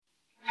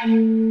Welcome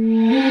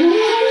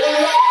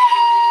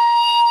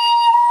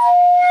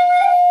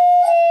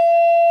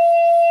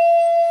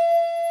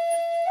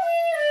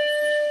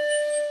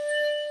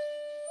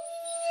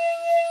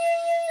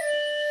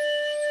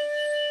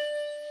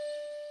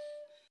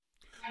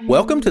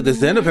to the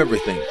Zen of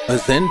Everything, a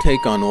Zen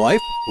take on life,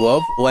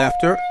 love,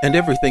 laughter, and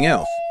everything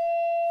else.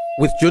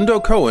 With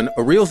Jundo Cohen,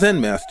 a real Zen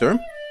master.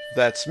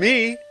 That's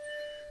me.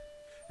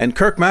 And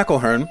Kirk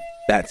McElhearn,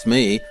 that's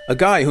me, a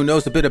guy who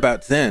knows a bit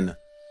about Zen.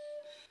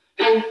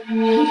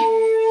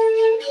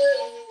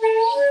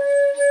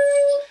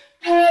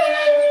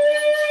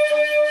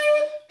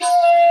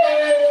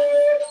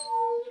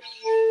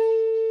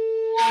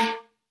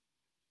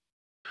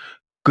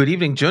 Good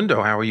evening,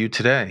 Jundo. How are you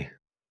today?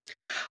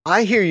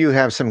 I hear you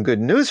have some good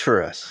news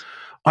for us.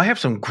 I have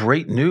some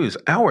great news.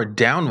 Our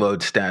download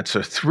stats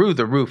are through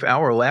the roof.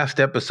 Our last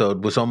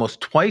episode was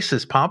almost twice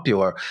as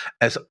popular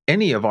as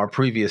any of our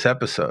previous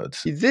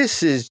episodes.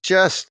 This is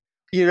just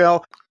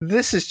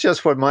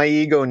what my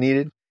ego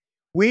needed.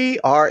 We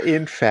are,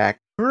 in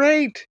fact,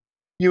 great.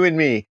 You and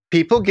me.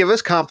 People give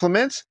us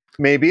compliments.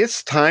 Maybe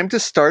it's time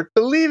to start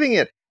believing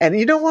it. And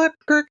you know what,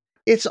 Kirk?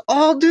 It's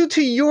all due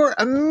to your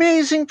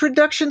amazing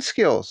production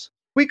skills.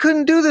 We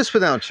couldn't do this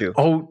without you.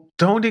 Oh,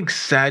 don't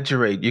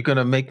exaggerate. You're going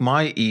to make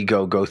my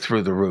ego go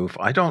through the roof.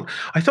 I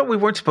thought we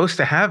weren't supposed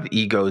to have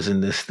egos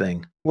in this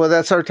thing. Well,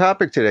 that's our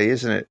topic today,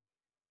 isn't it?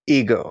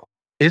 Ego.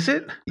 Is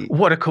it?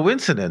 What a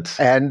coincidence.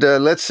 And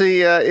let's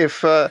see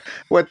if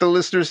what the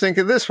listeners think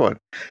of this one.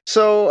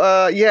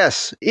 So,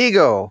 yes,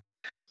 ego.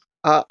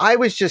 I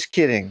was just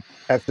kidding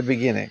at the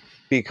beginning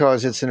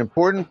because it's an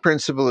important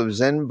principle of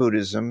Zen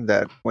Buddhism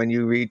that when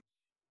you read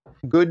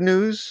good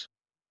news,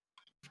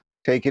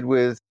 take it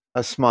with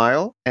a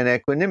smile and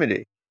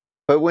equanimity.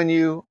 But when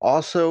you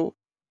also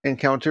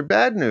encounter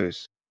bad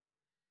news,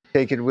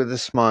 take it with a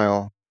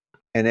smile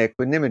and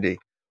equanimity.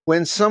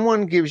 When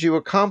someone gives you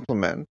a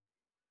compliment,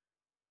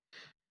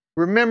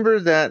 remember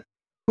that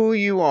who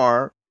you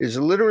are is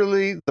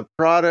literally the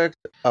product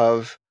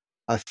of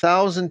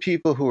 1,000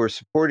 people who are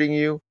supporting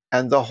you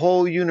and the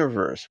whole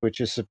universe, which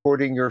is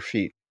supporting your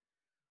feet.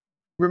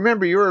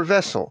 Remember, you're a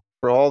vessel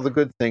for all the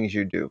good things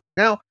you do.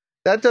 Now,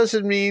 that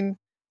doesn't mean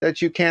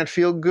that you can't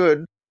feel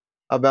good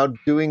about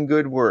doing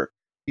good work.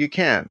 You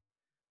can,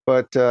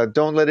 but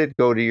don't let it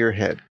go to your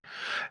head.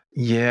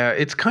 Yeah,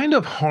 it's kind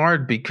of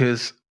hard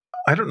because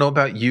I don't know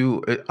about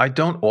you. I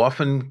don't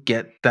often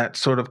get that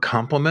sort of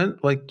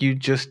compliment like you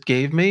just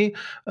gave me.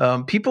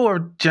 People are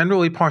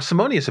generally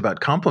parsimonious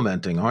about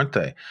complimenting, aren't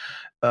they?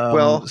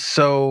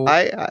 So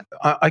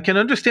I can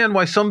understand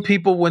why some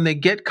people, when they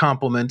get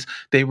compliments,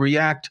 they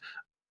react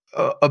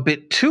a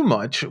bit too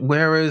much,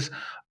 whereas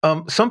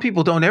some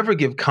people don't ever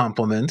give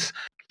compliments.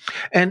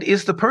 And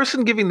is the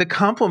person giving the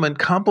compliment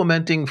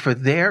complimenting for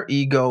their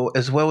ego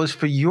as well as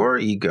for your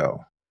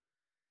ego?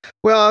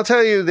 Well, I'll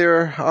tell you,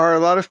 there are a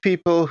lot of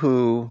people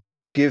who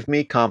give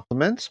me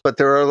compliments, but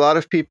there are a lot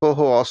of people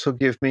who also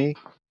give me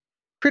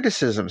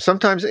criticism,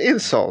 sometimes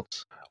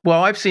insults.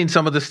 Well, I've seen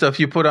some of the stuff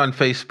you put on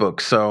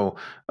Facebook, so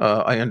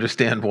I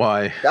understand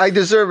why. I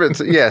deserve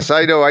it. Yes,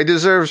 I know. I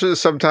deserve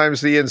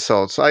sometimes the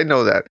insults. I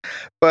know that.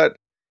 But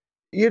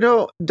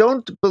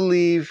don't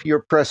believe your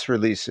press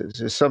releases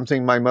is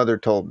something my mother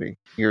told me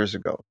years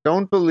ago.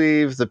 Don't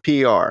believe the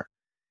PR.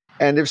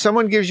 And if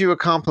someone gives you a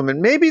compliment,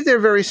 maybe they're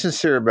very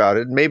sincere about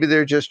it. Maybe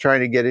they're just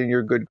trying to get in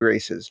your good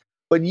graces.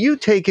 But you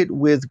take it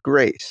with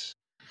grace.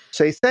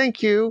 Say,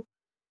 thank you,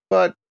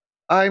 but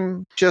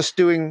I'm just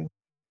doing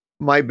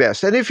my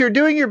best. And if you're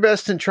doing your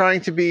best and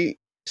trying to be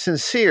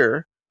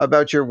sincere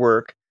about your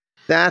work,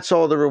 that's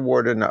all the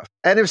reward enough.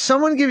 And if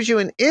someone gives you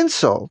an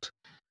insult,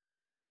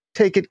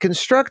 take it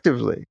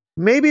constructively.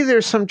 Maybe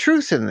there's some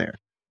truth in there.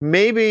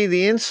 Maybe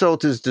the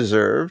insult is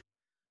deserved.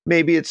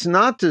 Maybe it's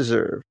not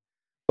deserved.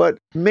 But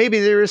maybe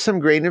there is some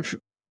grain of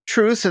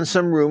truth and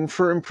some room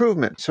for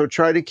improvement. So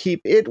try to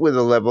keep it with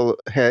a level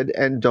head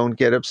and don't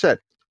get upset.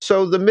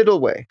 So the middle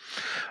way.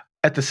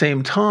 At the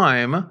same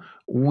time,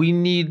 we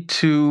need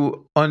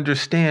to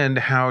understand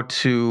how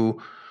to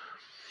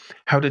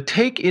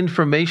take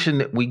information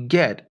that we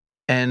get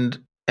and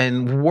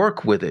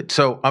work with it.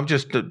 So I'm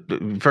just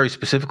very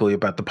specifically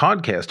about the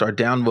podcast. Our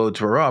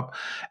downloads were up,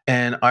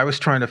 and I was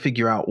trying to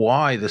figure out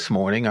why this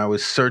morning. I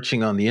was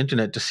searching on the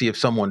internet to see if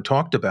someone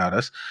talked about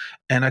us,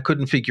 and I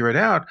couldn't figure it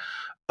out.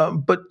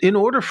 But in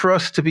order for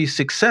us to be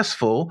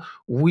successful,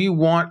 we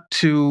want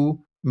to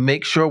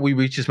make sure we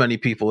reach as many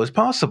people as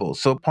possible.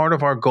 So part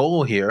of our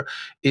goal here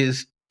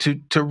is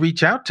to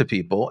reach out to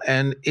people,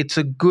 and it's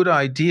a good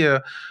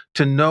idea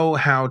to know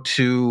how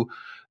to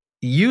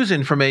use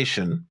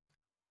information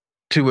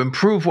to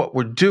improve what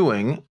we're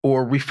doing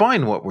or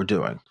refine what we're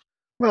doing.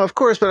 Well, of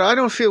course, but I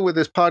don't feel with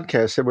this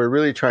podcast that we're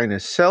really trying to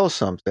sell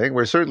something.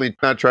 We're certainly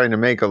not trying to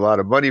make a lot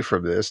of money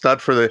from this,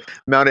 not for the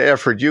amount of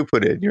effort you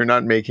put in. You're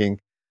not making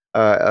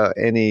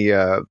any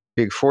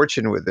big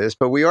fortune with this,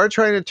 but we are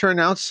trying to turn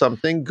out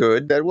something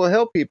good that will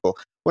help people.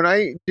 When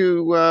I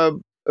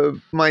do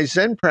my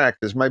Zen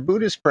practice, my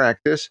Buddhist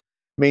practice,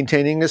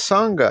 maintaining a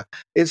Sangha,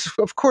 it's,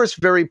 of course,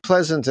 very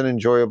pleasant and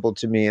enjoyable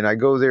to me, and I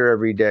go there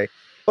every day.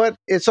 but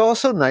it's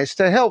also nice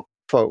to help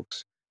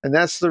folks, and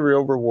that's the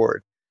real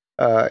reward.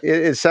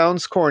 It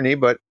sounds corny,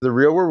 but the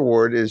real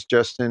reward is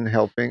just in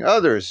helping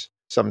others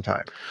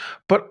sometimes.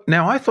 But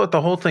now I thought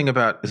the whole thing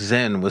about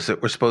Zen was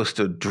that we're supposed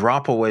to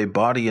drop away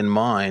body and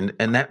mind,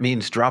 and that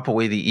means drop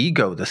away the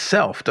ego, the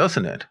self,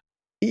 doesn't it?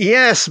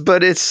 Yes,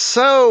 but it's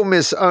so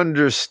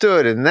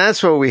misunderstood, and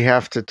that's what we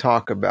have to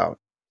talk about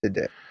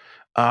today.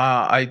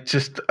 I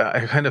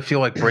kind of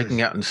feel like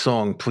breaking out in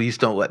song. Please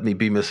don't let me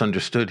be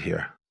misunderstood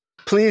here.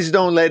 Please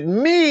don't let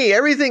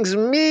everything's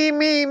me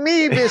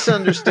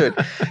misunderstood.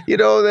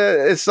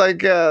 It's like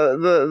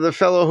the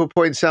fellow who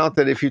points out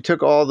that if you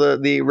took all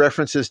the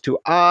references to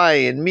I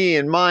and me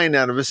and mine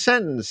out of a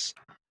sentence,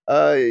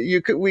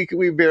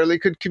 we barely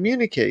could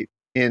communicate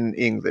in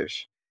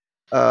English.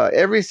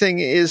 Everything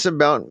is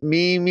about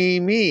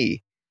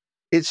me.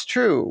 It's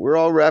true. We're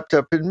all wrapped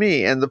up in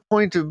me. And the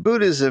point of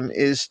Buddhism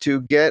is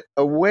to get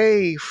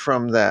away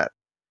from that.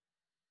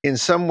 In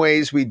some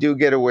ways, we do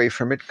get away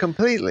from it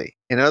completely.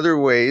 In other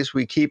ways,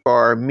 we keep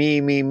our me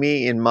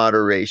in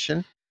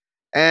moderation.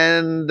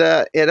 And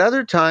at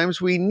other times,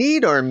 we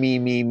need our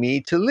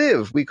me to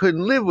live. We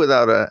couldn't live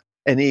without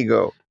an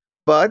ego,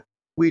 but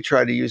we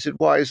try to use it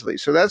wisely.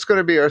 So that's going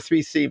to be our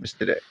 3 themes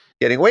today: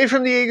 getting away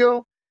from the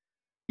ego,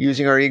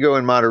 using our ego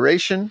in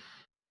moderation,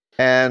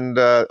 and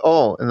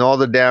all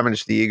the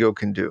damage the ego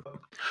can do.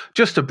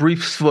 Just a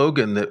brief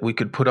slogan that we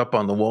could put up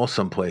on the wall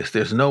someplace.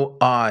 There's no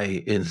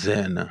I in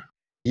Zen.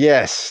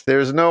 Yes,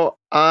 there's no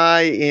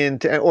I in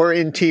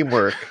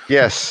teamwork.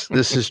 Yes,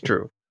 this is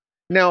true.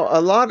 Now, a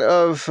lot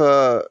of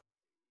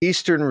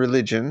Eastern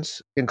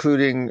religions,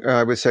 including,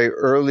 I would say,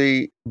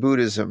 early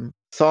Buddhism,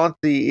 thought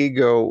the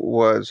ego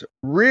was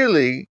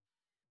really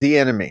the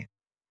enemy.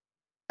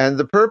 And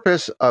the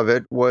purpose of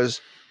it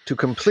was to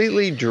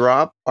completely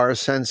drop our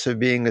sense of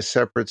being a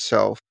separate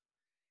self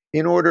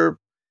in order,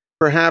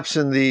 perhaps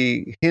in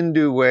the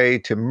Hindu way,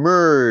 to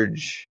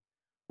merge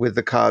with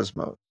the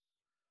cosmos.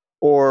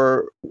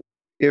 Or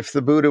if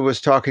the Buddha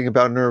was talking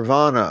about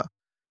nirvana,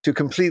 to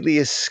completely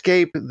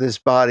escape this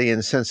body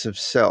and sense of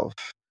self,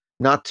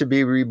 not to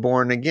be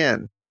reborn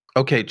again.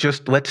 Okay,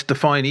 just let's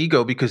define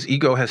ego, because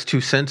ego has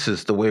 2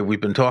 senses the way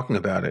we've been talking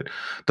about it.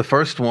 The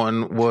first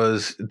one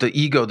was the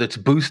ego that's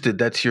boosted,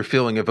 that's your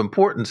feeling of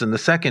importance. And the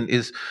second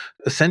is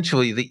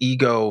essentially the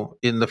ego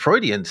in the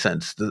Freudian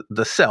sense,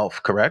 the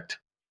self, correct?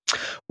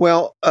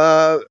 Well,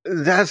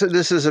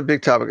 this is a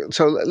big topic.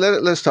 So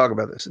let's talk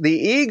about this. The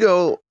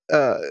ego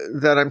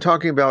that I'm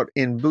talking about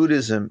in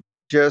Buddhism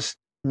just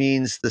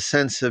means the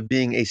sense of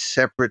being a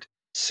separate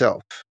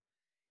self,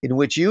 in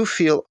which you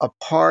feel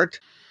apart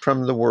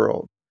from the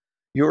world.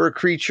 You're a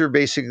creature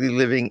basically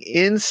living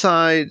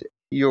inside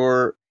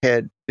your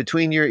head,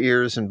 between your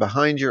ears and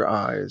behind your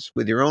eyes,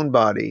 with your own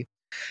body.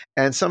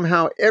 And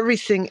somehow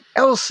everything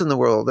else in the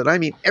world, and I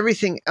mean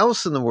everything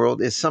else in the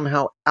world, is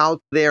somehow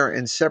out there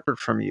and separate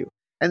from you.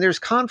 And there's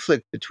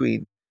conflict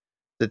between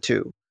the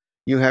two.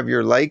 You have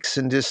your likes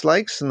and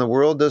dislikes, and the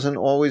world doesn't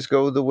always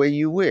go the way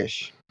you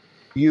wish.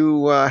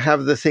 You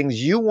have the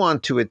things you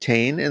want to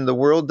attain, and the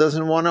world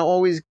doesn't want to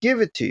always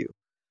give it to you.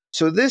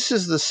 So this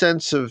is the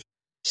sense of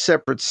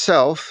separate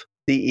self,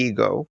 the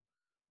ego,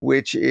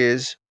 which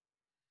is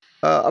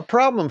a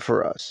problem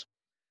for us.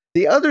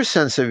 The other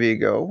sense of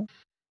ego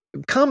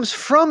comes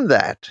from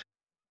that,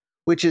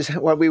 which is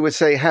what we would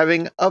say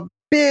having a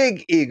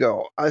big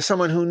ego,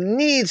 someone who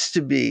needs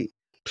to be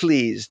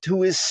pleased,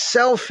 who is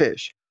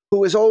selfish,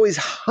 who is always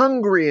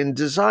hungry and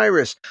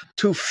desirous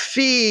to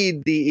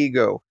feed the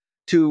ego,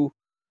 to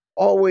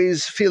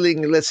always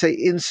feeling, let's say,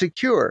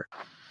 insecure.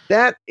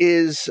 That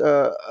is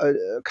a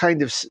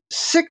kind of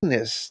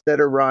sickness that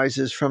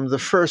arises from the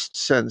first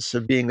sense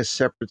of being a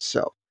separate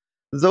self.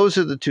 Those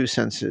are the 2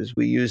 senses.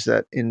 We use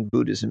that in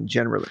Buddhism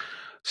generally.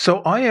 So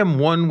I am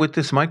one with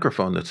this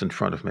microphone that's in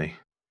front of me.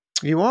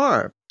 You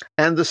are.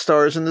 And the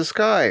stars in the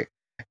sky.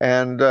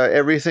 And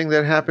everything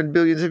that happened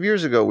billions of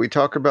years ago. We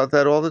talk about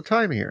that all the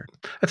time here.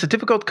 That's a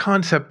difficult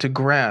concept to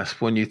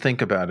grasp when you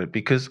think about it,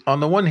 because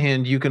on the one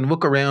hand, you can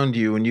look around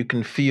you and you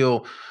can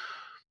feel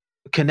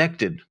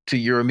connected to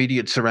your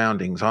immediate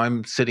surroundings.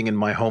 I'm sitting in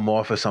my home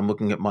office, I'm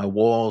looking at my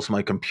walls,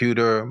 my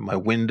computer, my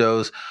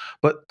windows.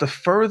 But the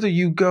further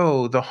you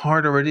go, the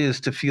harder it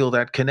is to feel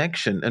that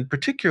connection. And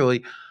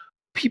particularly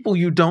people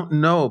you don't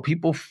know,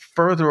 people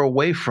further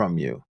away from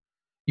you.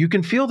 You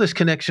can feel this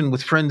connection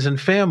with friends and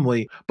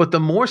family, but the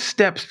more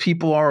steps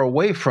people are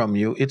away from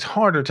you, it's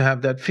harder to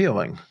have that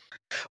feeling.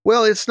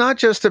 Well, it's not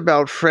just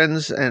about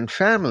friends and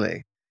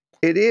family.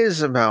 It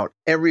is about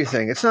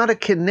everything. It's not a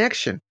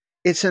connection.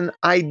 It's an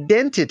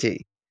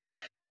identity.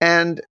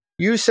 And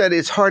you said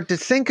it's hard to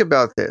think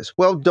about this.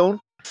 Well,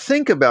 don't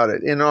think about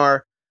it. In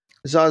our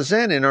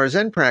Zazen, in our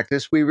Zen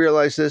practice, we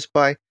realize this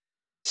by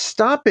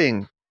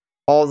stopping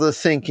all the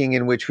thinking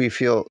in which we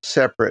feel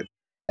separate.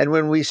 And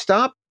when we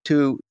stop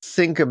to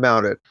think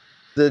about it,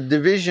 the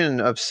division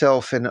of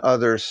self and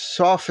others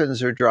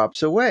softens or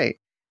drops away.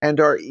 And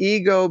our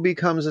ego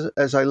becomes,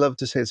 as I love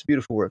to say, it's a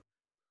beautiful word,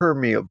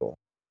 permeable.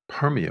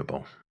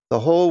 Permeable. The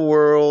whole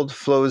world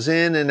flows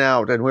in and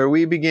out. And where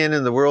we begin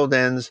and the world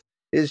ends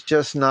is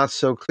just not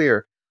so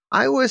clear.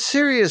 I was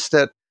serious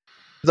that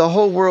the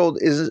whole world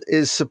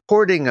is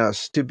supporting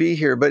us to be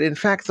here, but in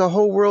fact, the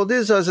whole world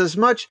is us, as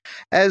much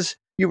as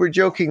you were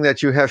joking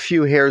that you have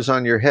few hairs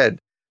on your head.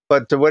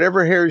 But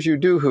whatever hairs you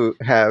do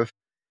have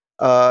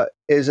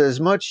is as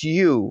much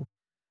you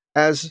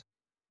as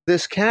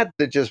this cat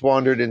that just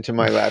wandered into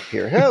my lap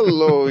here.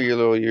 Hello, you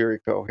little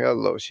Yuriko.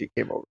 Hello, she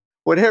came over.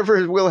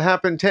 Whatever will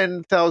happen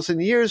 10,000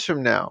 years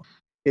from now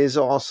is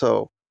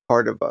also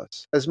part of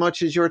us, as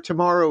much as your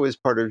tomorrow is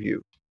part of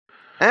you.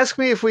 Ask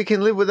me if we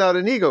can live without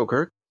an ego,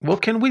 Kirk. Well,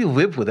 can we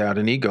live without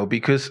an ego?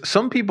 Because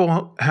some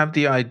people have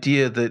the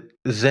idea that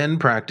Zen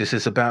practice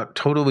is about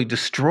totally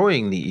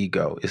destroying the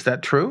ego. Is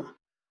that true?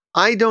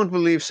 I don't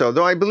believe so,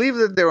 though I believe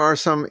that there are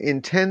some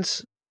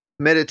intense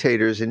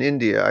meditators in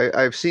India.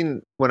 I've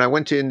seen, when I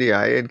went to India,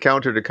 I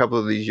encountered a couple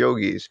of these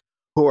yogis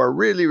who are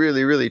really,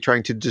 really, really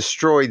trying to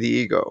destroy the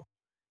ego.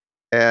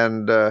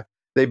 And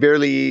they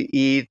barely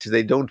eat,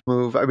 they don't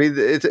move. I mean,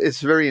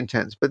 it's very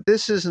intense. But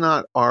this is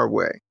not our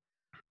way.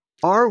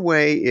 Our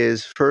way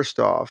is, first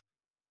off,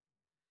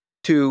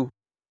 to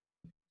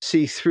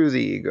see through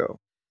the ego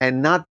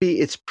and not be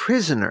its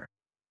prisoner.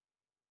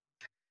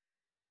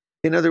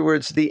 In other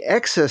words, the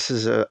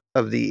excesses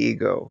of the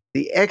ego,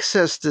 the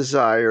excess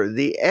desire,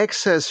 the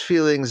excess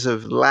feelings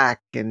of lack,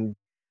 and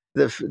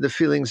the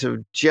feelings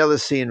of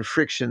jealousy and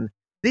friction,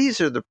 these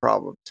are the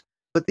problems.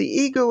 But the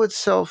ego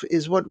itself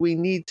is what we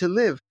need to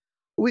live.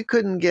 We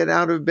couldn't get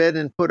out of bed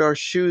and put our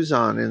shoes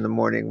on in the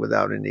morning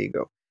without an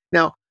ego.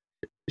 Now,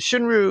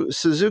 Shunryu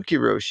Suzuki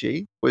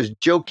Roshi was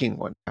joking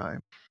one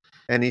time,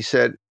 and he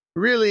said,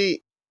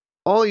 really,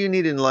 all you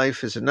need in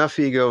life is enough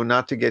ego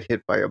not to get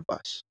hit by a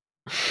bus.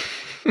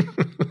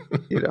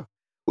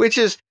 Which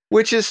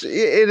is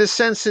in a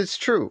sense it's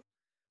true,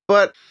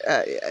 but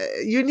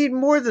you need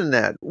more than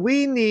that.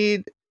 We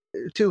need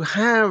to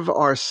have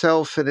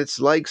ourself and its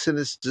likes and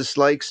its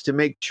dislikes to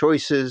make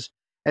choices,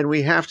 and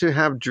we have to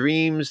have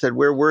dreams that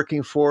we're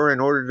working for in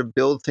order to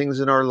build things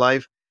in our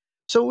life.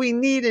 So we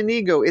need an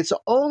ego. It's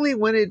only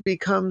when it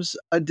becomes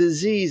a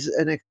disease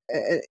and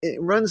it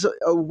runs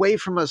away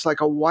from us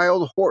like a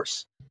wild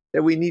horse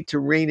that we need to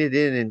rein it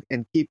in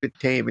and keep it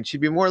tame. It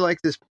should be more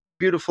like this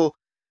beautiful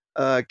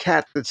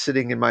cat that's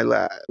sitting in my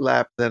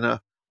lap than a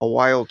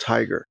wild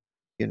tiger,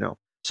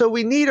 So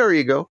we need our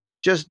ego,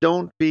 just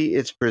don't be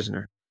its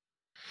prisoner.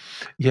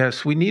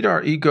 Yes, we need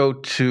our ego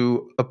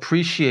to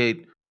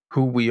appreciate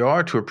who we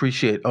are, to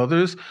appreciate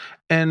others.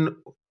 And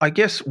I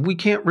guess we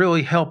can't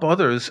really help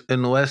others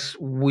unless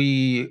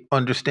we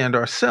understand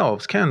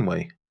ourselves, can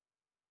we?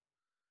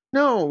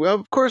 No,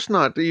 of course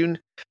not.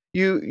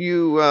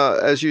 You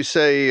as you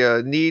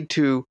say, need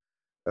to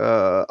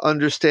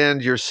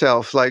understand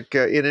yourself. Like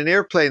in an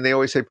airplane, they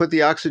always say, put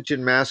the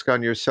oxygen mask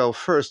on yourself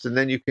first, and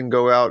then you can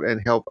go out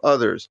and help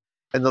others.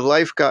 And the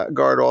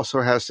lifeguard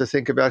also has to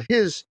think about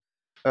his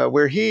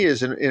where he is,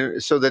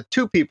 so that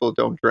two people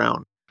don't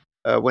drown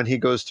when he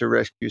goes to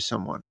rescue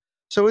someone.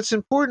 So it's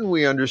important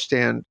we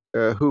understand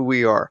who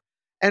we are.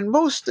 And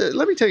most,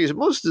 let me tell you,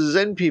 most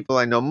Zen people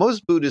I know,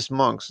 most Buddhist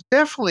monks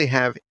definitely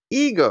have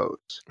egos.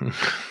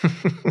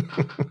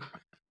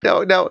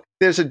 Now,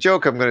 there's a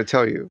joke I'm going to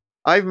tell you.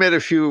 I've met a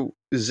few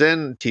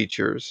Zen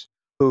teachers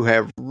who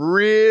have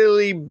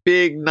really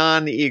big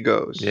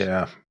non-egos.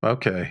 Yeah.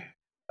 Okay.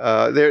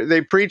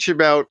 They preach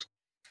about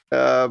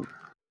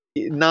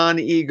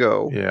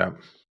non-ego. Yeah.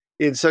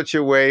 In such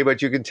a way,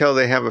 but you can tell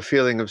they have a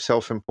feeling of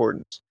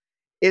self-importance.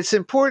 It's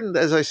important,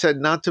 as I said,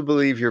 not to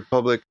believe your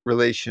public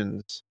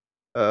relations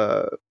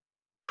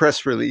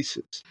press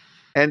releases.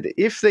 And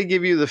if they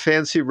give you the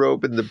fancy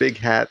robe and the big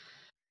hat,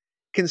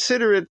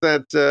 consider it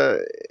that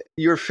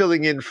you're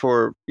filling in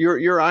for,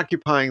 you're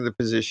occupying the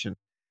position.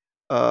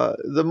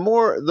 The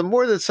more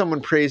that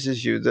someone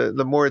praises you,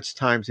 the more it's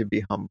time to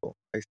be humble,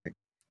 I think.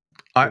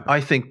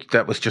 I think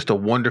that was just a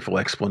wonderful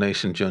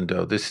explanation,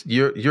 Jundo.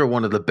 You're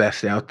one of the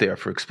best out there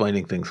for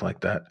explaining things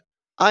like that.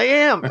 I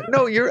am.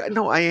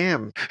 I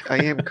am.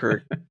 I am,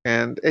 Kurt.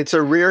 And it's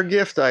a rare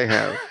gift I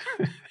have.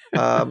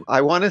 I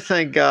want to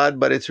thank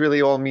God, but it's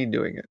really all me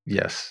doing it.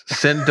 Yes.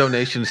 Send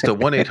donations to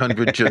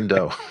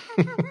 1-800-JUNDO.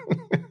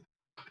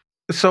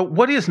 So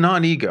what is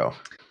non-ego?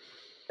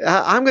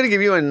 I'm going to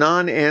give you a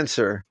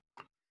non-answer.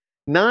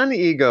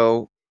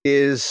 Non-ego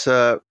is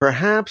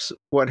perhaps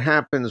what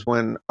happens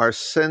when our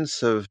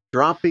sense of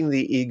dropping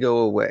the ego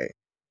away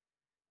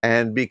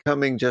and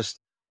becoming just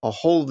a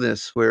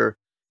wholeness where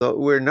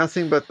we're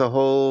nothing but the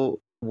whole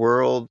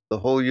world, the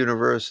whole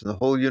universe, and the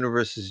whole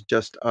universe is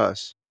just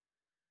us,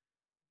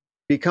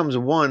 becomes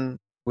one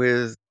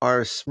with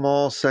our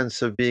small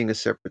sense of being a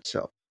separate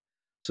self.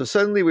 So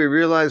suddenly we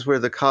realize we're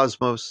the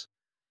cosmos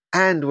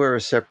and we're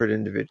a separate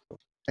individual.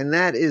 And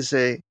that is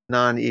a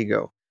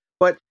non-ego.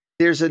 But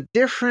there's a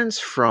difference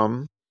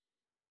from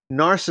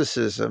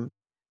narcissism,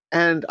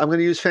 and I'm going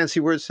to use fancy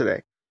words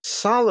today,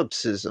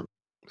 solipsism.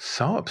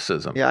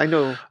 Solipsism. Yeah, I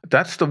know.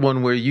 That's the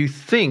one where you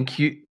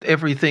think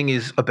everything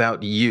is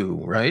about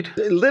you, right?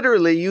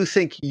 Literally, you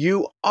think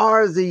you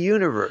are the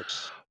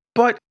universe.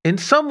 But in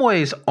some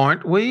ways,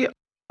 aren't we?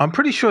 I'm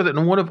pretty sure that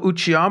in one of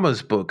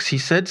Uchiyama's books, he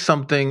said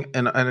something,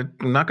 and I'm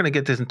not going to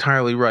get this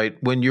entirely right.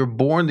 When you're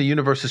born, the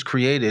universe is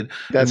created, and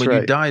That's when you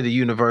right. die, the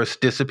universe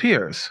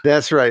disappears.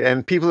 That's right.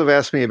 And people have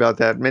asked me about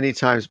that many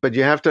times, but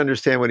you have to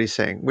understand what he's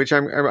saying, which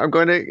I'm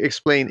going to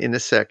explain in a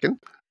second.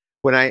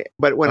 Okay.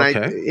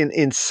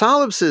 In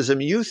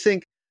solipsism, you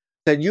think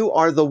that you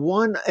are the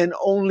one and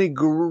only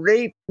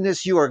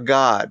greatness. You are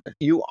God.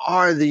 You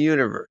are the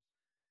universe.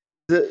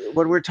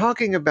 What we're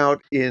talking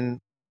about in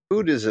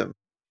Buddhism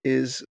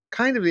is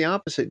kind of the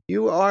opposite.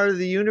 You are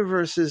the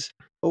universe is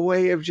a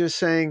way of just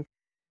saying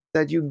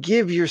that you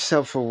give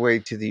yourself away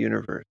to the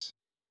universe.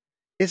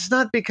 It's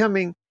not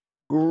becoming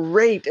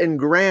great and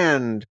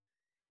grand.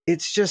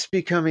 It's just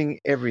becoming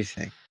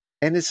everything.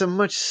 And it's a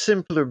much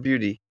simpler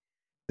beauty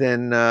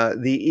than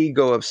the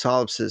ego of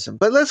solipsism.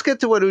 But let's get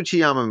to what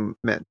Uchiyama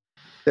meant,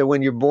 that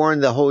when you're born,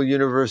 the whole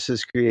universe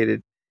is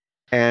created,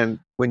 and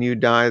when you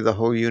die, the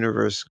whole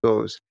universe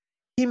goes.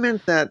 He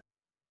meant that,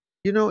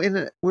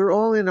 we're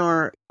all in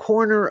our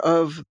corner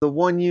of the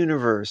one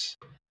universe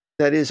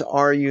that is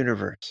our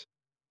universe.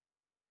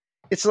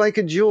 It's like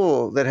a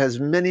jewel that has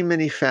many,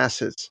 many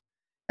facets,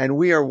 and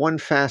we are one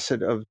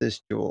facet of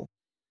this jewel.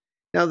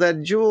 Now,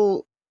 that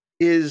jewel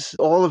is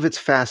all of its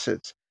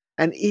facets,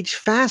 and each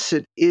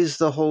facet is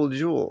the whole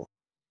jewel.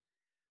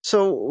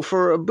 So,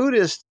 for a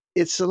Buddhist,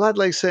 it's a lot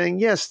like saying,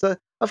 yes,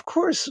 of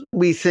course,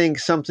 we think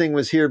something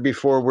was here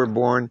before we're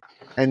born,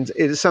 and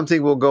it is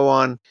something will go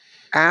on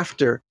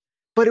after,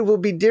 but it will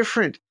be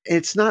different.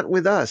 It's not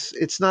with us,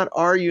 it's not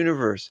our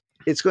universe.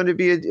 It's going to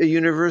be a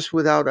universe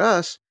without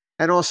us,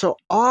 and also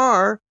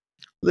our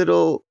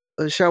little,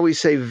 shall we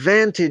say,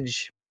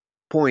 vantage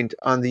point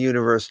on the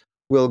universe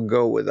will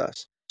go with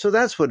us. So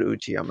that's what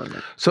Uchiyama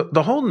meant. So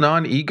the whole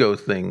non-ego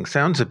thing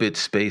sounds a bit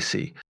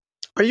spacey.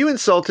 Are you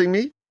insulting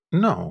me?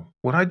 No.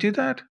 Would I do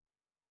that?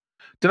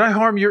 Did I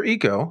harm your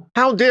ego?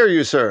 How dare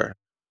you, sir?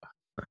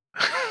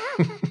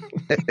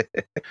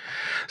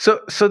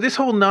 So this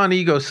whole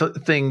non-ego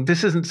thing,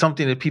 this isn't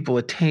something that people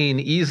attain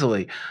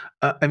easily.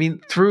 I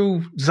mean,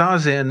 through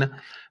Zazen,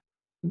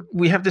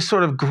 we have this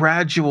sort of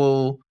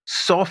gradual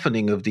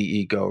softening of the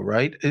ego,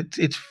 right?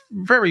 It's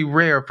very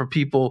rare for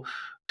people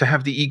to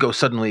have the ego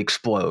suddenly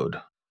explode.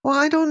 Well,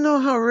 I don't know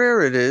how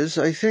rare it is.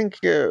 I think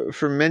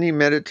for many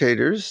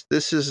meditators,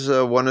 this is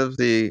one of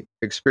the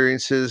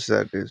experiences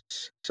that is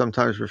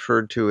sometimes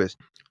referred to as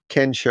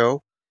kensho,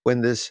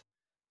 when this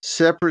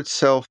separate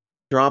self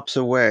drops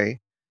away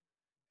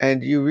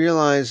and you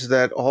realize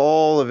that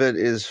all of it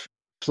is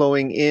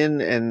flowing in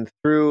and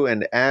through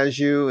and as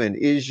you and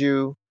is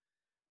you,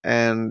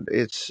 and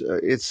it's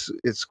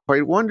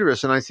quite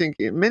wondrous. And I think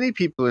many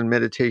people in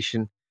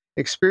meditation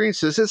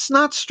experience this. It's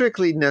not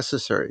strictly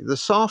necessary. The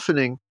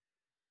softening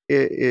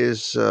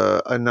is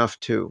enough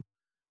too.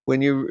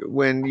 When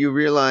you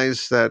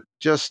realize that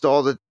just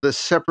all the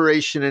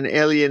separation and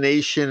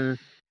alienation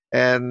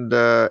and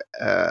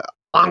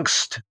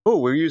angst. Oh,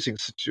 we're using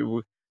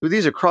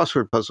these are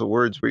crossword puzzle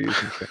words we're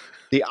using.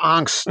 The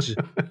angst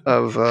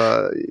of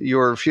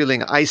your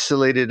feeling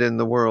isolated in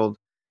the world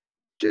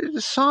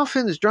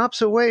softens,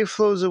 drops away,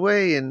 flows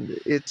away, and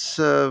it's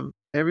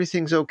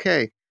everything's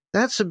okay.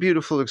 That's a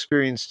beautiful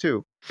experience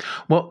too.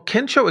 Well,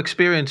 Kensho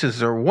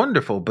experiences are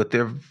wonderful, but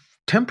they're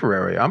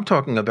temporary. I'm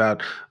talking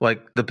about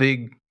like the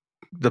big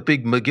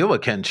Megillah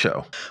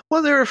Kensho.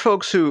 Well, there are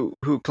folks who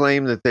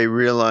claim that they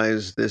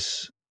realize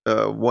this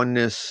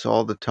oneness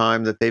all the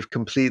time, that they've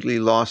completely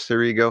lost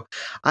their ego.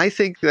 I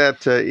think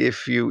that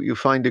if you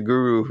find a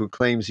guru who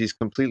claims he's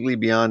completely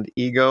beyond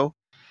ego,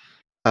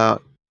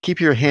 keep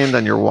your hand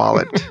on your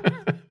wallet.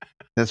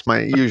 That's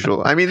my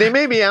usual. I mean, they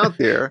may be out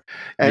there,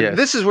 and Yes.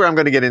 This is where I'm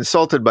going to get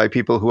insulted by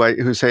people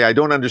who say I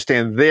don't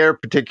understand their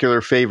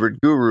particular favorite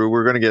guru.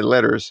 We're going to get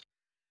letters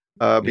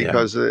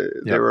because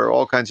there are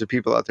all kinds of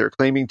people out there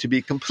claiming to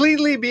be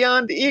completely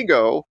beyond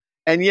ego,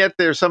 and yet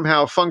they're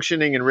somehow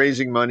functioning and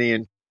raising money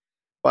and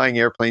buying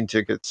airplane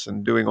tickets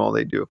and doing all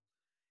they do.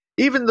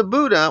 Even the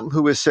Buddha,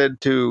 who is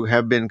said to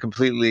have been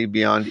completely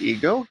beyond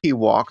ego, he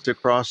walked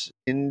across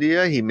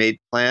India. He made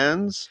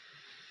plans.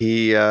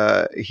 He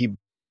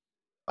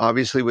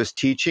obviously was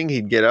teaching.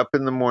 He'd get up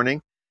in the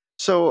morning.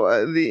 So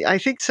I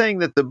think saying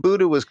that the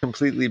Buddha was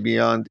completely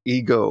beyond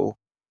ego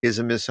is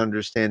a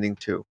misunderstanding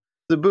too.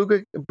 The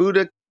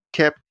Buddha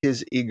kept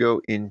his ego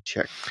in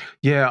check.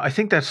 Yeah, I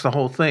think that's the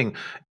whole thing.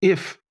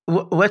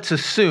 Let's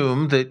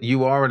assume that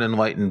you are an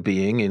enlightened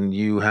being and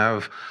you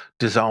have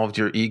dissolved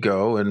your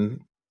ego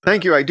and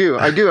Thank you. I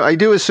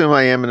do assume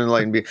I am an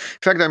enlightened being. In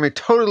fact, I'm a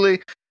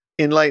totally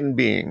enlightened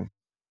being.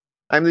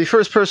 I'm the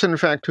first person, in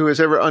fact, who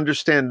has ever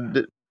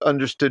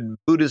understood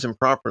Buddhism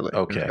properly.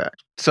 Okay. In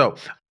fact. So,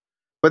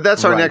 but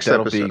that's our right, next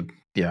that'll episode.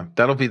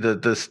 That'll be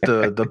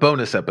the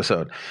bonus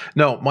episode.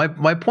 No,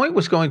 my point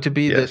was going to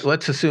be Yes. that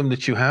let's assume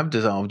that you have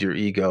dissolved your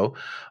ego.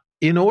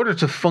 In order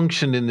to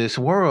function in this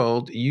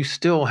world, you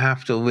still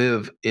have to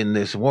live in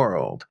this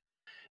world.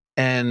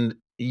 And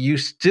you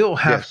still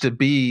have Yes. to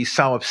be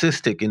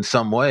solipsistic in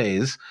some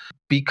ways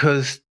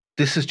because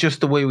this is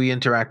just the way we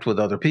interact with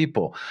other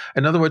people.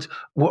 In other words,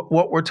 what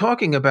we're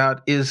talking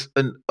about is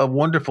a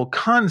wonderful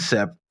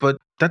concept, but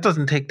that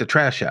doesn't take the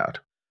trash out.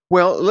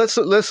 Well, let's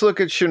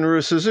look at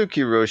Shunryu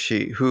Suzuki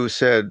Roshi, who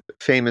said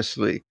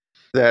famously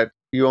that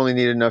you only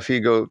need enough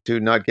ego to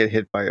not get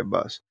hit by a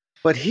bus.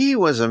 But he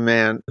was a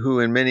man who,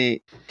 in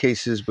many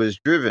cases, was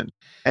driven,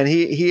 and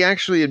he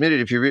actually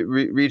admitted, if you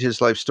read his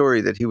life story,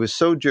 that he was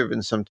so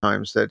driven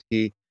sometimes that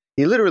he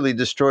literally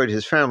destroyed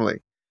his family.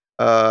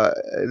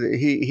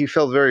 He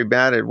felt very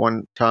bad at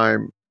one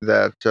time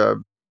that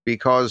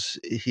because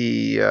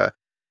he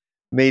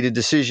made a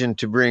decision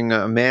to bring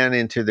a man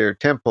into their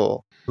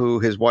temple who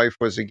his wife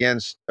was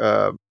against.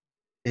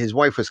 His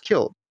wife was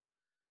killed.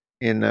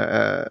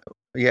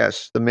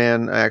 Yes, the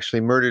man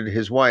actually murdered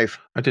his wife.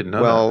 I didn't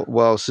know that.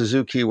 While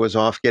Suzuki was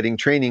off getting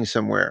training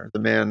somewhere. The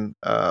man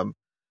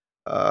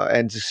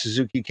and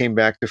Suzuki came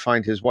back to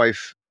find his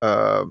wife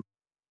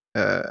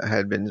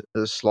had been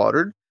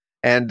slaughtered,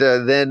 and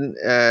then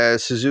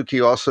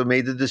Suzuki also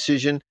made the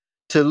decision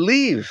to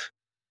leave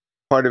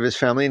part of his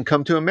family and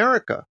come to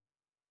America.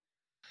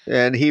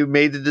 And he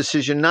made the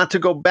decision not to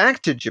go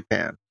back to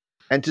Japan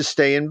and to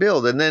stay and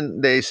build. And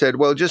then they said,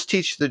 well, just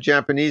teach the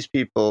Japanese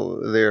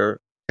people their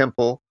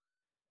temple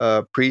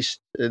priest.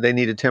 They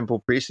need a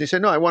temple priest. And he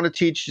said, no, I want to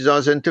teach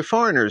Zazen to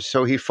foreigners.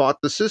 So he fought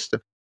the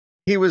system.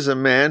 He was a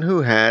man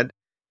who had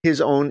his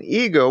own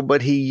ego,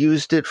 but he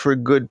used it for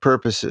good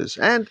purposes.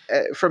 And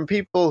from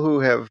people who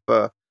have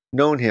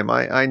known him,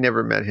 I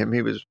never met him.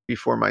 He was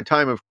before my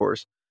time, of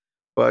course.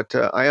 But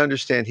I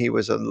understand he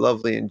was a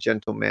lovely and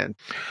gentle man.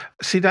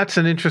 See, that's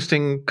an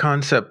interesting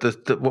concept,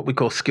 that what we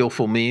call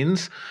skillful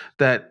means,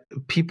 that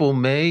people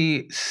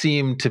may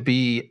seem to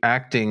be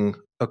acting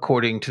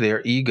according to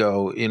their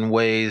ego in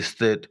ways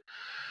that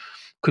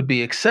could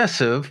be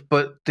excessive,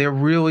 but they're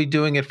really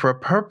doing it for a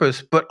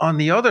purpose. But on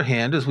the other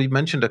hand, as we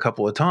mentioned a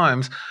couple of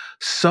times,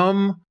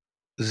 some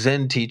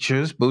Zen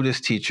teachers,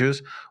 Buddhist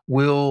teachers,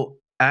 will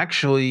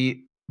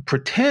actually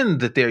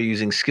pretend that they're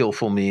using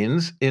skillful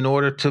means in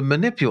order to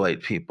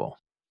manipulate people.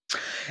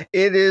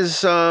 It is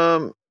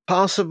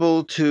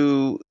possible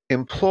to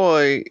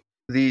employ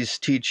these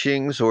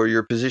teachings or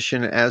your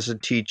position as a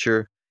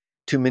teacher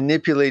to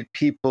manipulate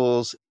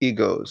people's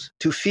egos,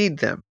 to feed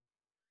them.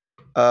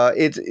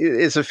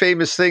 It's a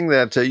famous thing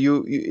that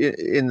you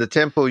in the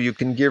temple you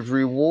can give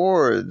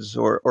rewards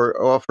or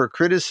offer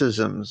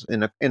criticisms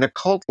in a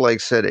cult-like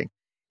setting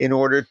in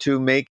order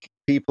to make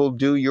people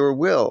do your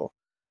will.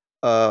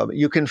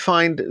 You can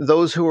find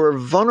those who are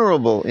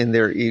vulnerable in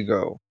their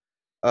ego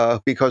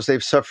because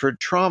they've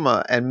suffered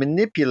trauma and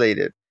manipulate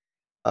it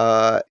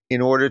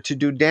in order to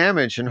do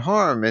damage and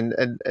harm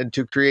and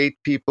to create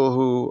people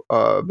who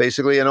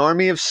basically an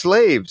army of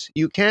slaves.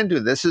 You can do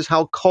this. Is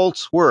how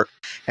cults work.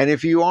 And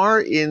if you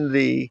are in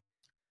the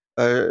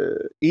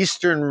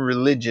Eastern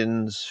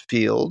religions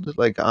field,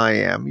 like I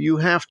am, you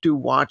have to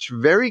watch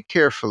very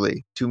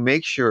carefully to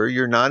make sure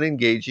you're not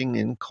engaging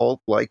in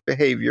cult-like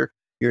behavior.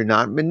 You're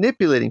not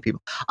manipulating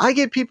people. I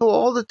get people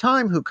all the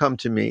time who come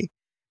to me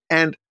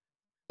and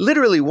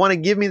literally want to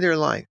give me their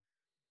life.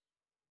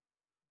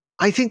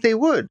 I think they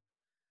would.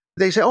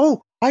 They say,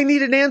 oh, I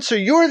need an answer.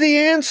 You're the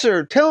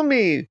answer. Tell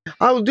me.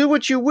 I'll do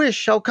what you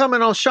wish. I'll come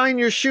and I'll shine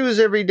your shoes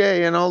every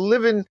day and I'll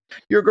live in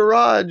your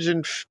garage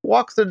and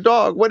walk the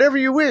dog, whatever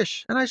you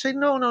wish. And I say,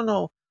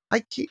 no.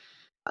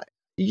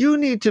 You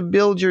need to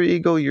build your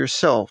ego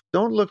yourself.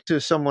 Don't look to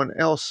someone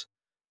else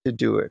to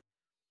do it.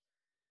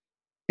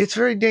 It's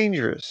very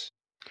dangerous.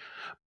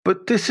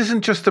 But this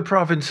isn't just the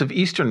province of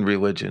Eastern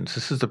religions.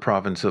 This is the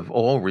province of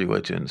all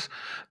religions,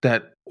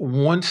 that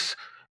once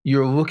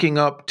you're looking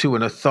up to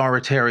an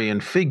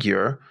authoritarian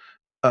figure,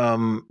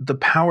 the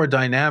power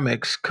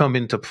dynamics come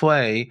into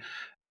play,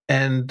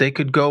 and they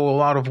could go a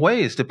lot of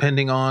ways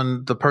depending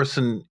on the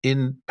person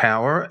in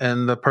power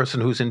and the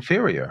person who's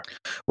inferior.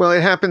 Well,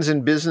 it happens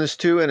in business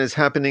too, and it's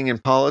happening in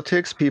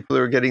politics. People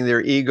are getting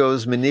their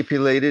egos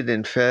manipulated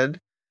and fed,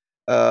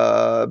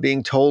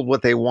 being told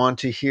what they want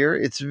to hear.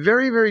 It's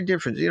very, very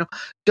different.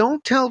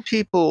 Don't tell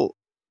people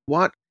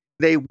what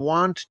they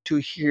want to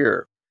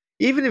hear.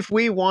 Even if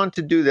we want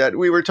to do that,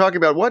 we were talking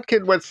about what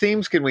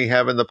themes can we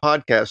have in the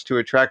podcast to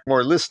attract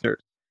more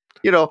listeners?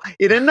 In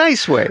a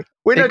nice way.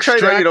 We're not Extract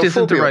trying to,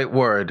 isn't the right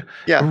word.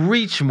 Yeah.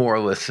 Reach more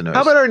listeners.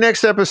 How about our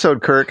next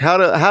episode, Kirk? How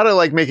to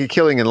like make a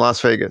killing in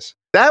Las Vegas?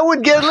 That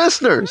would get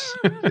listeners.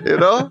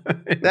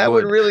 That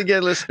would really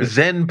get listeners.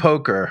 Zen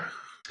poker.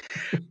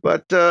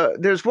 But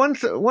there's one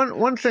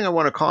thing I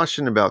want to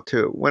caution about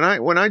too. When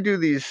I do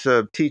these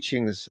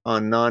teachings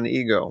on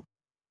non-ego,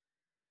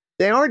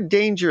 they are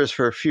dangerous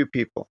for a few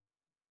people.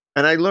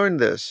 And I learned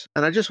this,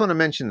 and I just want to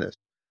mention this.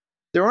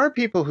 There are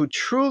people who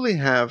truly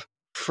have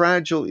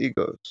fragile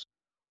egos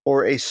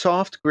or a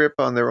soft grip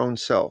on their own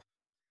self.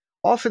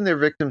 Often they're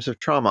victims of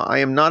trauma. I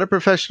am not a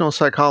professional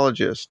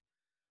psychologist,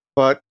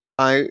 but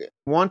I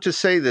want to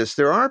say this.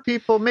 There are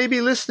people maybe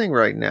listening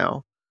right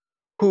now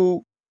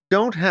who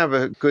don't have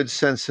a good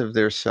sense of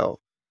their self.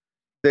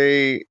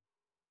 They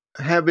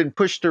have been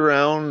pushed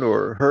around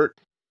or hurt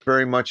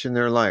very much in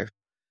their life.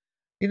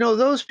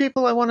 Those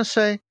people, I want to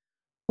say,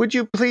 would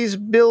you please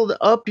build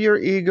up your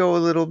ego a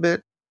little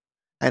bit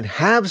and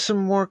have some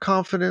more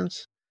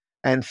confidence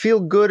and feel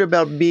good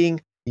about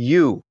being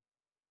you.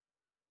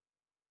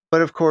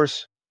 But of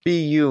course,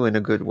 be you in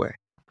a good way.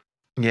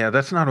 Yeah,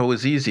 that's not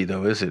always easy,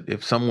 though, is it?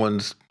 If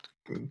someone's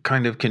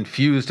kind of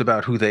confused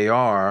about who they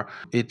are,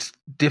 it's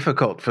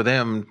difficult for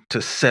them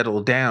to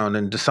settle down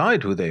and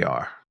decide who they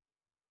are.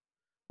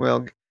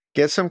 Well,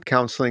 get some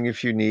counseling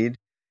if you need.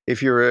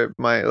 If you're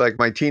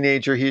my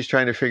teenager, he's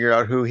trying to figure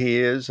out who he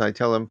is. I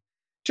tell him,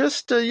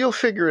 just you'll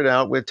figure it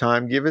out with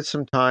time. Give it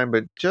some time,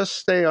 but just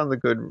stay on the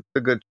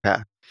good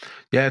path.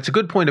 Yeah, it's a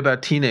good point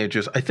about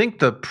teenagers. I think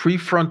the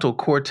prefrontal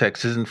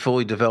cortex isn't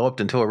fully developed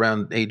until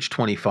around age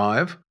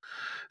 25.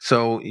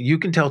 So you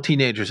can tell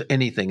teenagers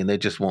anything and they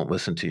just won't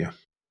listen to you.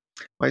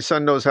 My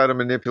son knows how to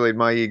manipulate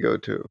my ego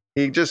too.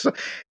 He just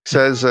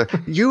says,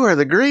 "You are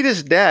the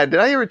greatest dad." Did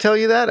I ever tell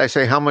you that? I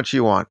say, "How much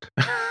you want?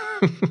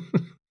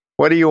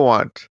 What do you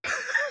want?"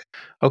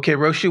 Okay,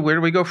 Roshi, where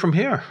do we go from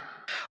here?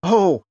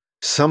 Oh,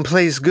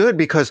 someplace good,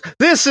 because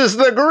this is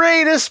the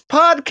greatest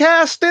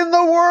podcast in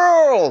the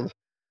world.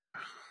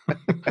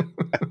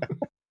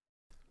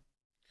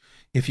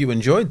 If you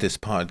enjoyed this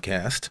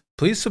podcast,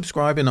 please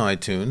subscribe in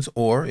iTunes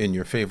or in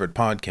your favorite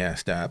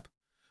podcast app.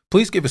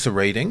 Please give us a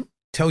rating.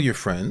 Tell your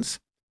friends.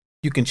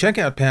 You can check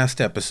out past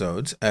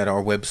episodes at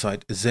our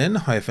website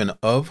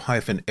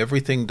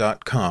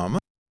zen-of-everything.com.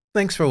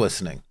 Thanks for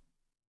listening.